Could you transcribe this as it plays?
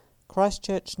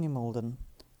Christchurch, New Malden,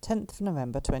 10th of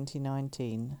November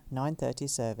 2019, 9:30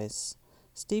 service.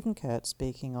 Stephen Kurt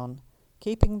speaking on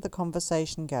keeping the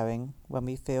conversation going when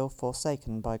we feel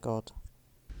forsaken by God.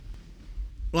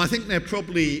 Well, I think there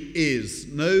probably is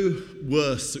no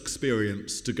worse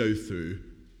experience to go through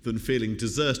than feeling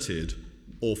deserted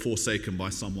or forsaken by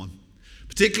someone,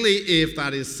 particularly if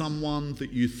that is someone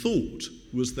that you thought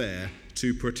was there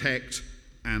to protect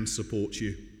and support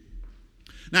you.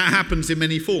 Now, it happens in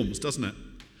many forms, doesn't it?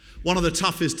 One of the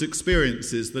toughest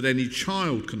experiences that any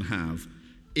child can have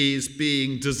is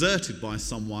being deserted by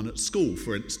someone at school,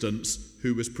 for instance,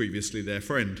 who was previously their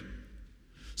friend.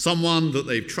 Someone that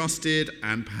they've trusted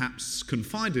and perhaps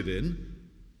confided in,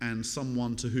 and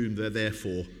someone to whom they're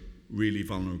therefore really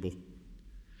vulnerable.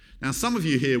 Now, some of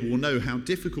you here will know how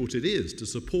difficult it is to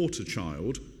support a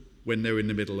child when they're in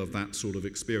the middle of that sort of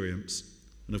experience.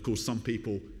 And of course, some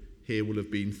people here will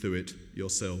have been through it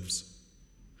yourselves.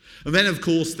 And then, of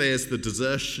course, there's the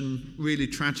desertion, really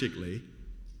tragically,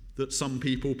 that some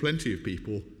people, plenty of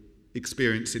people,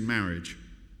 experience in marriage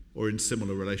or in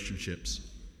similar relationships,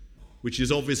 which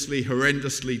is obviously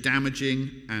horrendously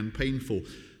damaging and painful.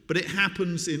 But it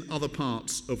happens in other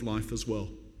parts of life as well.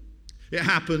 It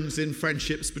happens in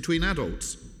friendships between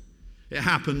adults. It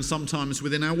happens sometimes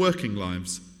within our working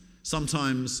lives,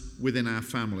 sometimes within our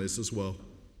families as well.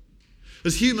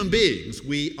 As human beings,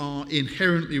 we are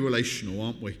inherently relational,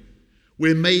 aren't we?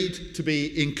 We're made to be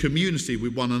in community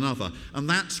with one another, and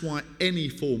that's why any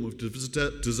form of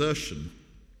desertion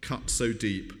cuts so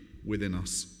deep within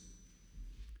us.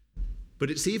 But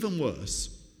it's even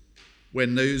worse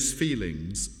when those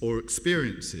feelings or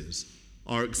experiences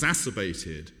are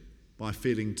exacerbated by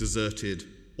feeling deserted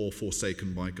or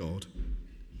forsaken by God.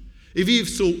 If you've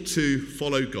sought to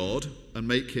follow God and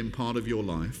make him part of your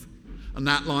life, and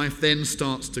that life then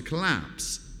starts to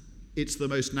collapse, it's the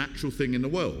most natural thing in the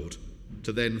world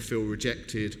to then feel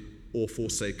rejected or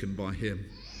forsaken by him.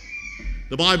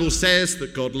 The Bible says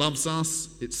that God loves us.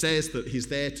 It says that he's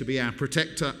there to be our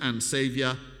protector and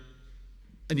saviour.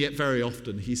 And yet very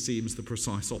often he seems the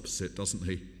precise opposite, doesn't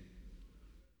he?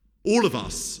 All of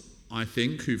us, I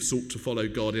think, who've sought to follow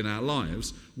God in our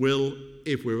lives will,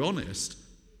 if we're honest,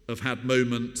 have had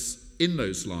moments in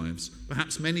those lives,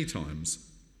 perhaps many times,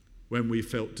 when we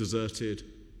felt deserted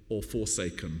or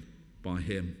forsaken by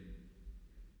him.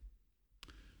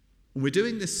 And we're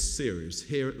doing this series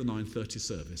here at the 9:30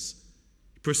 service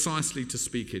precisely to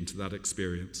speak into that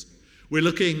experience. We're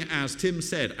looking, as Tim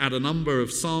said, at a number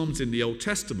of Psalms in the Old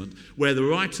Testament where the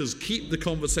writers keep the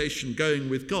conversation going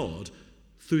with God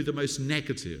through the most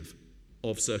negative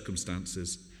of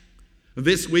circumstances. And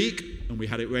this week, and we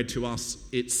had it read to us,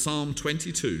 it's Psalm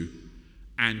 22,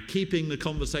 and keeping the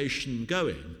conversation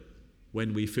going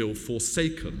when we feel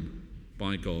forsaken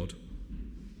by God.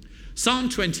 Psalm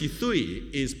 23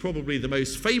 is probably the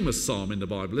most famous psalm in the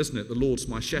Bible, isn't it? The Lord's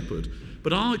my shepherd.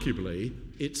 But arguably,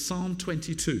 it's Psalm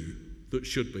 22 that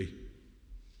should be.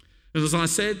 And as I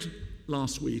said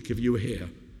last week, if you were here,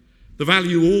 the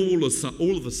value of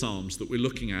all of the psalms that we're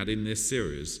looking at in this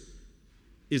series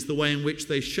is the way in which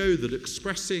they show that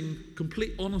expressing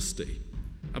complete honesty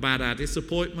about our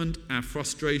disappointment, our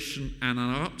frustration, and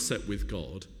our upset with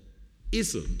God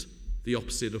isn't the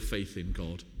opposite of faith in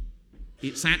God.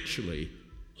 It's actually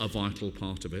a vital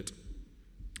part of it.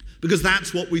 Because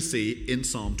that's what we see in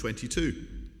Psalm 22.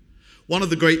 One of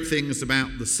the great things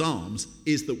about the Psalms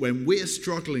is that when we're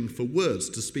struggling for words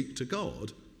to speak to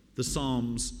God, the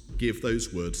Psalms give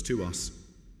those words to us.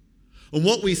 And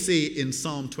what we see in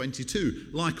Psalm 22,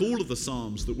 like all of the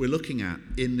Psalms that we're looking at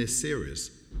in this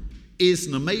series, is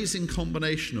an amazing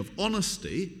combination of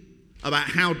honesty about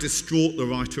how distraught the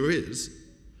writer is,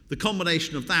 the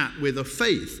combination of that with a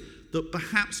faith that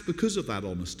perhaps because of that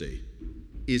honesty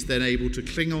is then able to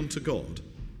cling on to God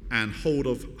and hold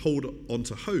on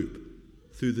to hope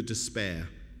through the despair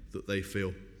that they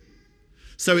feel.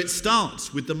 So it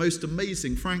starts with the most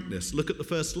amazing frankness. Look at the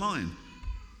first line.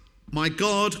 My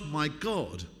God,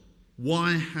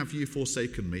 why have you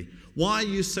forsaken me? Why are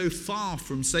you so far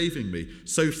from saving me,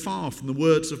 so far from the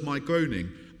words of my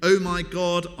groaning? Oh my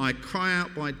God, I cry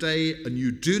out by day and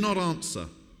you do not answer,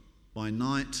 by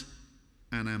night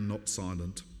and am not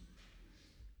silent.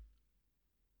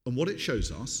 And what it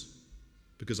shows us,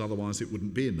 because otherwise it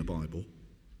wouldn't be in the Bible,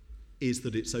 is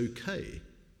that it's okay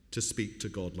to speak to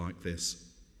God like this.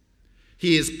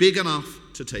 He is big enough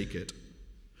to take it.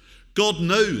 God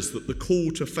knows that the call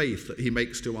to faith that he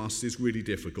makes to us is really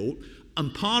difficult,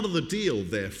 and part of the deal,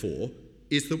 therefore,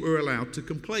 is that we're allowed to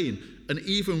complain and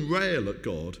even rail at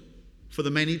God for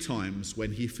the many times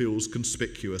when he feels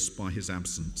conspicuous by his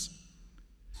absence.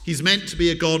 He's meant to be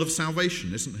a God of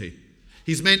salvation, isn't he?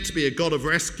 He's meant to be a God of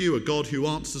rescue, a God who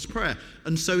answers prayer.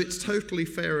 And so it's totally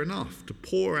fair enough to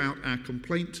pour out our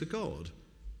complaint to God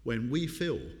when we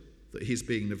feel that he's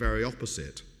being the very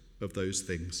opposite of those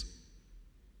things.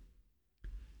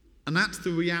 And that's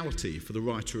the reality for the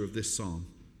writer of this psalm.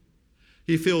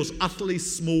 He feels utterly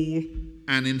small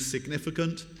and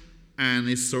insignificant and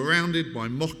is surrounded by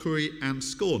mockery and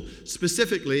scorn.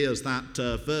 Specifically, as that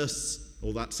verse,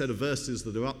 or that set of verses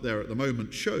that are up there at the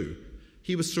moment show,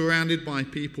 he was surrounded by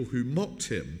people who mocked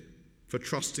him for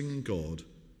trusting in God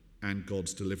and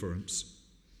God's deliverance.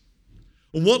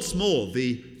 And what's more,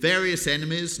 the various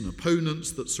enemies and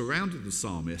opponents that surrounded the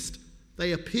psalmist,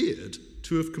 they appeared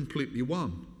to have completely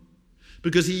won,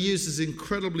 because he uses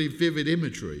incredibly vivid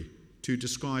imagery to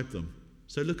describe them.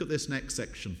 So look at this next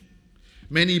section.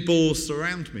 Many bulls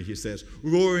surround me, he says.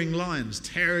 Roaring lions,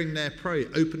 tearing their prey,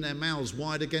 open their mouths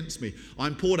wide against me.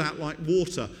 I'm poured out like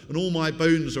water, and all my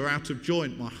bones are out of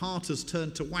joint. My heart has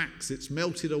turned to wax. It's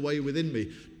melted away within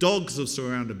me. Dogs have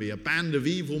surrounded me. A band of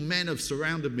evil men have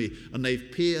surrounded me, and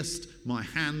they've pierced my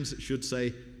hands, it should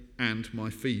say, and my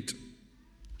feet.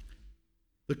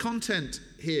 The content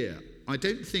here, I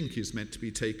don't think, is meant to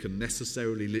be taken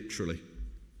necessarily literally.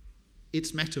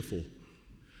 It's metaphor.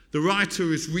 The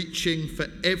writer is reaching for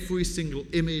every single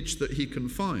image that he can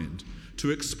find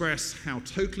to express how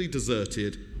totally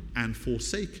deserted and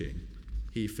forsaking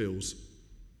he feels.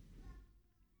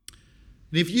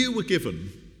 And if you were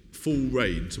given full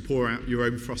rein to pour out your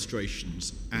own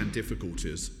frustrations and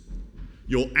difficulties,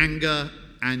 your anger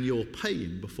and your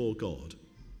pain before God,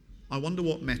 I wonder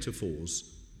what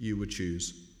metaphors you would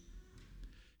choose.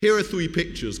 Here are 3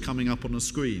 pictures coming up on a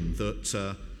screen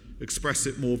that express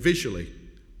it more visually.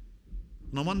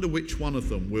 And I wonder which one of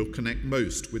them will connect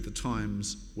most with the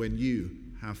times when you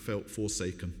have felt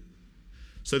forsaken.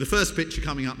 So the first picture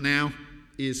coming up now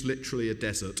is literally a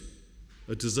desert,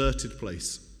 a deserted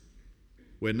place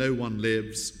where no one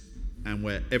lives and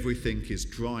where everything is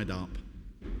dried up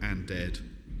and dead.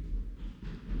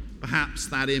 Perhaps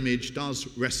that image does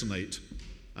resonate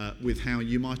with how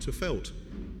you might have felt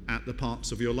at the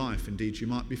parts of your life, indeed you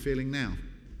might be feeling now,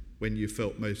 when you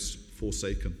felt most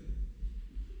forsaken.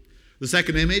 The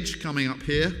second image coming up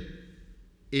here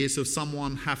is of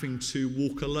someone having to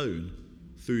walk alone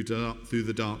through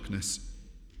the darkness.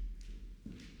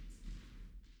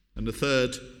 And the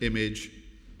third image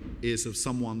is of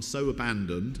someone so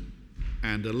abandoned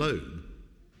and alone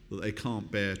that they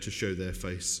can't bear to show their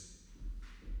face.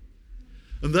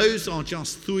 And those are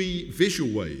just 3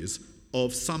 visual ways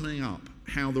of summing up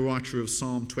how the writer of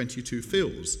Psalm 22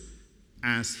 feels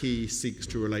as he seeks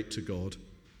to relate to God.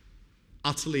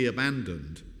 Utterly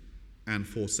abandoned and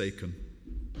forsaken.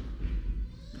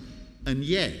 And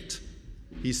yet,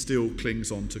 he still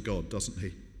clings on to God, doesn't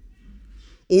he?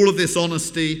 All of this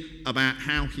honesty about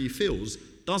how he feels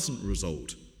doesn't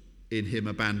result in him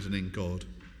abandoning God.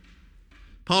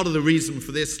 Part of the reason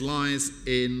for this lies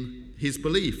in his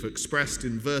belief expressed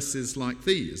in verses like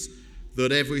these,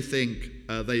 that everything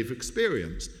they've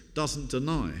experienced doesn't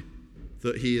deny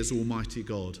that he is Almighty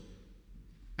God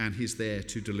and he's there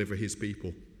to deliver his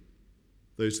people.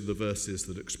 Those are the verses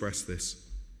that express this.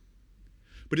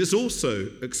 But it's also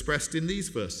expressed in these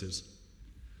verses,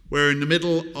 where in the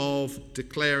middle of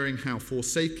declaring how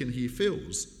forsaken he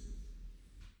feels,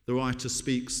 the writer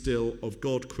speaks still of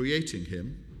God creating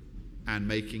him and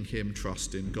making him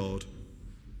trust in God.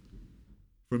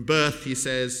 From birth, he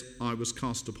says, I was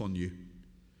cast upon you.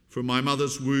 From my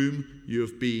mother's womb, you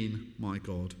have been my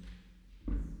God.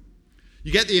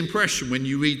 You get the impression when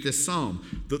you read this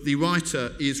psalm that the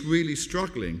writer is really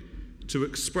struggling to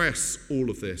express all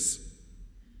of this,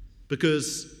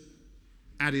 because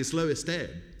at his lowest ebb,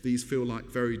 these feel like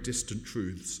very distant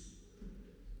truths.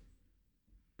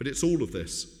 But it's all of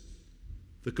this,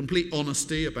 the complete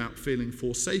honesty about feeling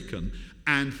forsaken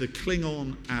and the cling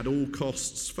on at all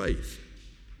costs faith,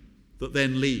 that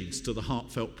then leads to the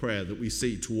heartfelt prayer that we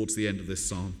see towards the end of this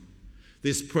psalm.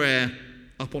 This prayer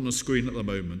up on the screen at the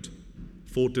moment,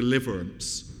 for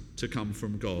deliverance to come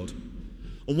from God.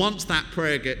 And once that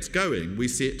prayer gets going, we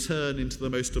see it turn into the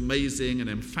most amazing and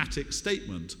emphatic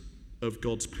statement of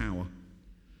God's power.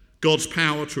 God's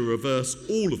power to reverse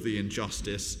all of the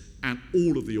injustice and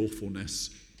all of the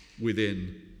awfulness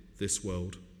within this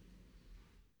world.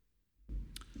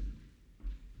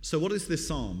 So what is this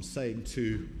psalm saying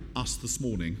to us this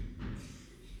morning,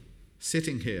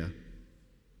 sitting here,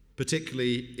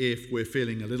 particularly if we're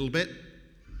feeling a little bit,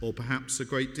 or perhaps a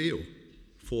great deal,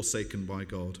 forsaken by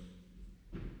God?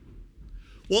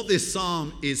 What this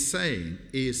psalm is saying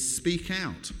is speak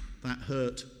out that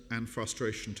hurt and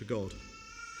frustration to God.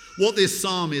 What this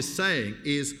psalm is saying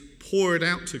is pour it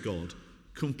out to God,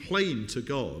 complain to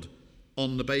God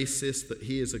on the basis that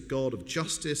he is a God of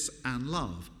justice and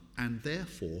love, and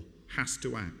therefore has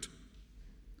to act.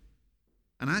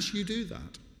 And as you do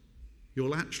that,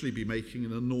 you'll actually be making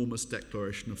an enormous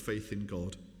declaration of faith in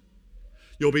God.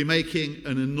 You'll be making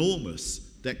an enormous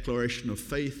declaration of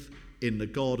faith in the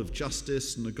God of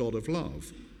justice and the God of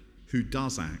love, who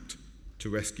does act to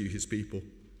rescue his people.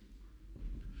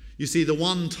 You see, the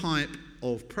one type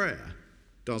of prayer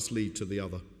does lead to the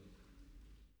other.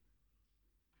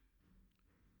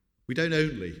 We don't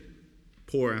only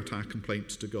pour out our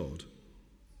complaints to God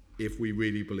if we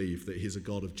really believe that he's a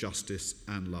God of justice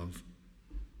and love.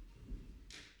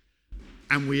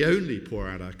 And we only pour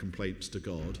out our complaints to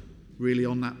God really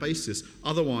on that basis.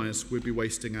 Otherwise, we'd be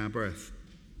wasting our breath.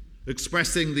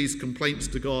 Expressing these complaints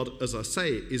to God, as I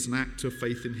say, is an act of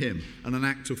faith in him and an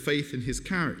act of faith in his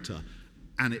character.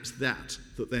 And it's that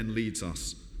then leads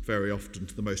us very often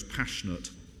to the most passionate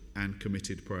and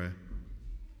committed prayer.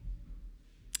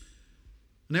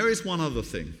 And there is one other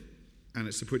thing, and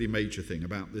it's a pretty major thing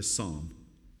about this psalm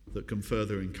that can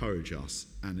further encourage us,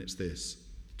 and it's this.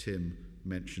 Tim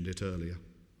mentioned it earlier.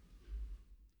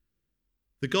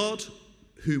 The God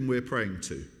whom we're praying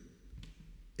to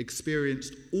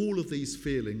experienced all of these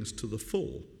feelings to the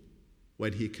full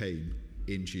when he came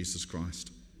in Jesus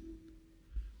Christ.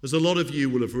 As a lot of you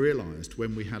will have realised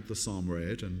when we had the psalm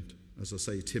read, and as I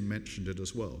say, Tim mentioned it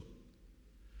as well,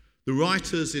 the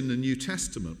writers in the New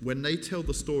Testament, when they tell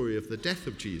the story of the death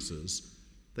of Jesus,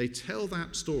 they tell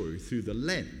that story through the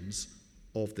lens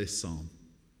of this psalm.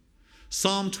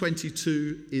 Psalm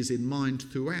 22 is in mind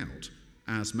throughout,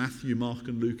 as Matthew, Mark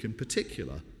and Luke in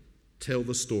particular tell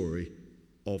the story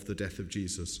of the death of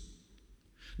Jesus.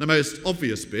 The most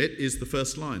obvious bit is the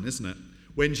first line, isn't it?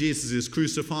 When Jesus is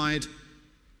crucified,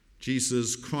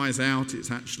 Jesus cries out,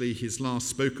 it's actually his last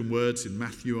spoken words in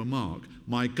Matthew and Mark,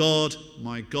 my God,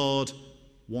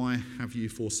 why have you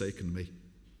forsaken me?"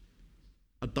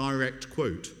 A direct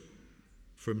quote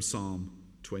from Psalm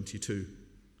 22.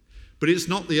 But it's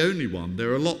not the only one.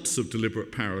 There are lots of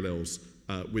deliberate parallels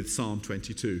with Psalm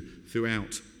 22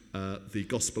 throughout the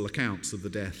gospel accounts of the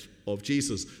death of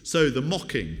Jesus. So the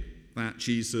mocking that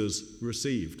Jesus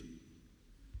received.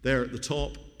 There at the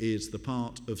top is the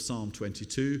part of Psalm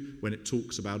 22 when it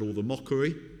talks about all the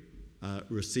mockery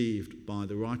received by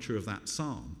the writer of that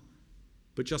psalm.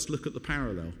 But just look at the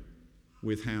parallel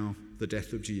with how the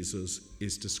death of Jesus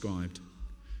is described.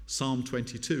 Psalm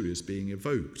 22 is being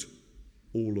evoked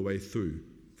all the way through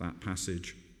that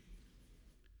passage.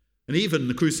 And even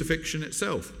the crucifixion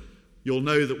itself. You'll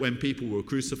know that when people were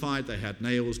crucified, they had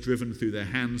nails driven through their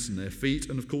hands and their feet,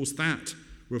 and of course that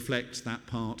reflects that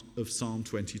part of Psalm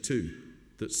 22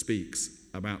 that speaks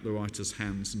about the writer's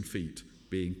hands and feet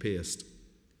being pierced.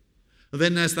 And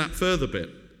then there's that further bit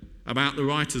about the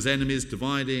writer's enemies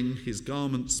dividing his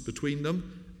garments between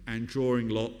them and drawing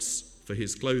lots for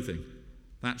his clothing.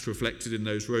 That's reflected in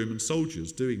those Roman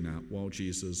soldiers doing that while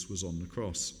Jesus was on the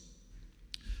cross.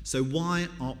 So why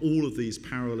are all of these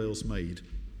parallels made?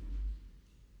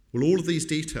 Well, all of these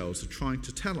details are trying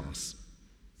to tell us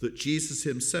that Jesus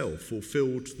himself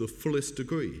fulfilled to the fullest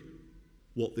degree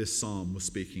what this psalm was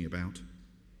speaking about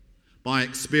by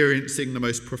experiencing the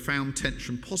most profound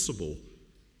tension possible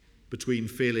between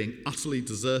feeling utterly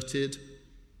deserted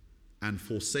and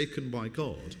forsaken by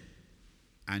God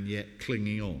and yet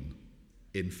clinging on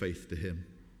in faith to him.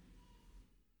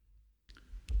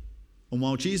 And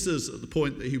while Jesus, at the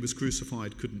point that he was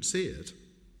crucified, couldn't see it,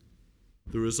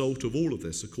 the result of all of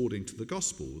this, according to the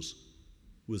Gospels,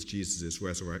 was Jesus'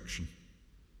 resurrection.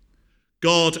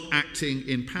 God acting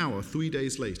in power 3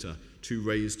 days later to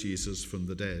raise Jesus from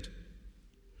the dead.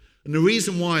 And the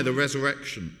reason why the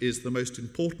resurrection is the most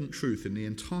important truth in the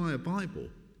entire Bible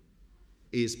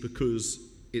is because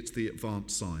it's the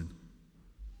advanced sign,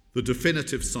 the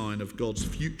definitive sign of God's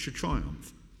future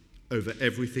triumph over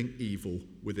everything evil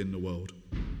within the world.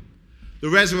 The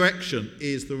resurrection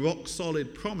is the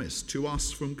rock-solid promise to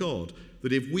us from God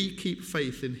that if we keep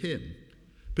faith in him,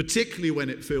 particularly when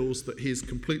it feels that he's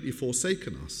completely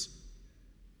forsaken us,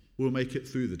 we'll make it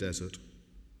through the desert.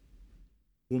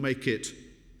 We'll make it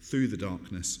through the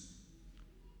darkness.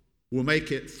 We'll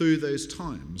make it through those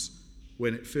times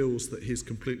when it feels that he's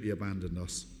completely abandoned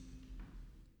us.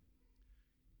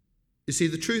 You see,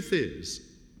 the truth is,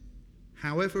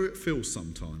 however it feels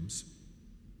sometimes,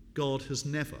 God has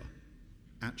never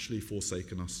actually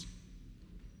forsaken us.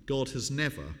 God has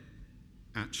never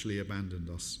actually abandoned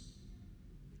us.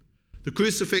 The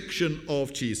crucifixion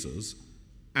of Jesus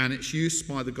and its use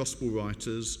by the gospel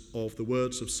writers of the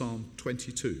words of Psalm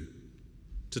 22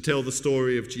 to tell the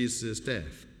story of Jesus'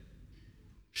 death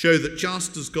show that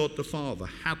just as God the Father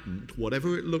hadn't,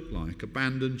 whatever it looked like,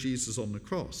 abandoned Jesus on the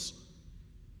cross,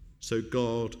 so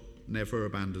God never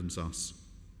abandons us.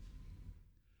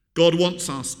 God wants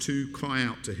us to cry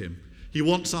out to him. He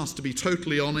wants us to be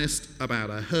totally honest about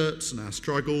our hurts and our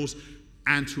struggles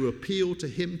and to appeal to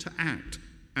him to act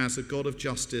as a God of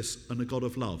justice and a God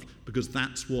of love, because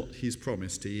that's what he's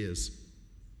promised he is.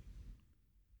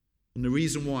 And the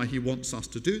reason why he wants us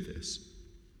to do this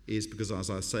is because, as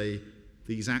I say,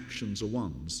 these actions are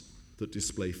ones that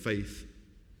display faith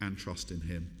and trust in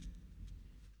him.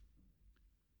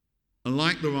 And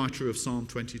like the writer of Psalm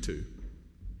 22,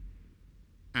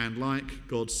 and like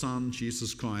God's Son,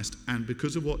 Jesus Christ, and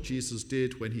because of what Jesus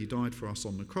did when he died for us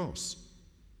on the cross,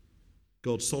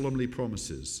 God solemnly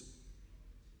promises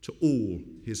to all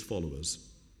his followers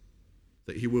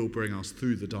that he will bring us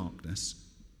through the darkness,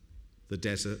 the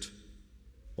desert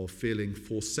of feeling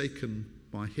forsaken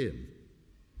by him,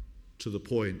 to the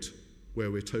point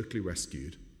where we're totally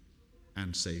rescued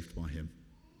and saved by him.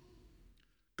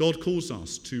 God calls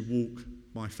us to walk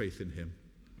by faith in him,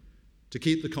 to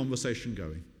keep the conversation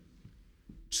going,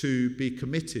 to be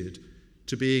committed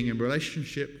to being in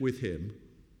relationship with him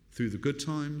through the good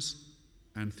times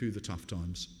and through the tough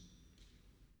times.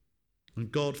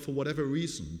 And God, for whatever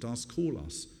reason, does call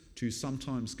us to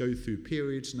sometimes go through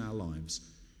periods in our lives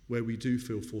where we do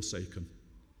feel forsaken,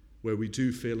 where we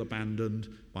do feel abandoned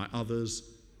by others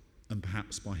and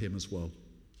perhaps by him as well.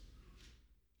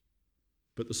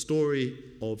 But the story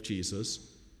of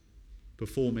Jesus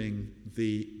performing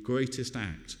the greatest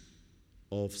act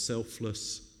of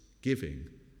selfless giving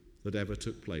that ever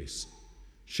took place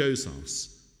shows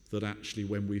us that actually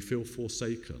when we feel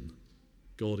forsaken,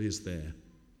 God is there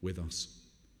with us.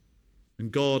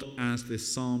 And God, as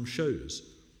this psalm shows,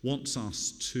 wants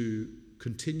us to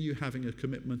continue having a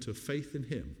commitment of faith in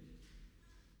him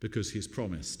because he's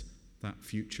promised that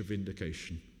future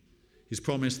vindication. He's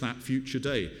promised that future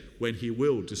day when he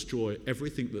will destroy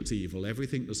everything that's evil,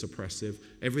 everything that's oppressive,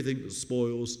 everything that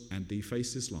spoils and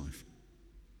defaces life.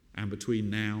 And between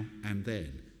now and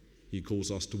then, he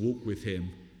calls us to walk with him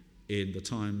in the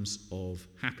times of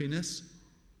happiness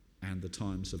and the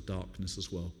times of darkness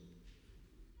as well.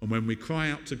 And when we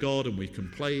cry out to God and we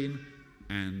complain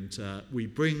and we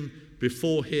bring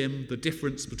before him the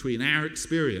difference between our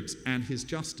experience and his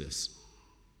justice,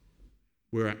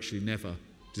 we're actually never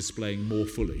displaying more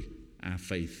fully our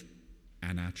faith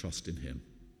and our trust in him.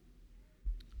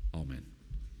 Amen.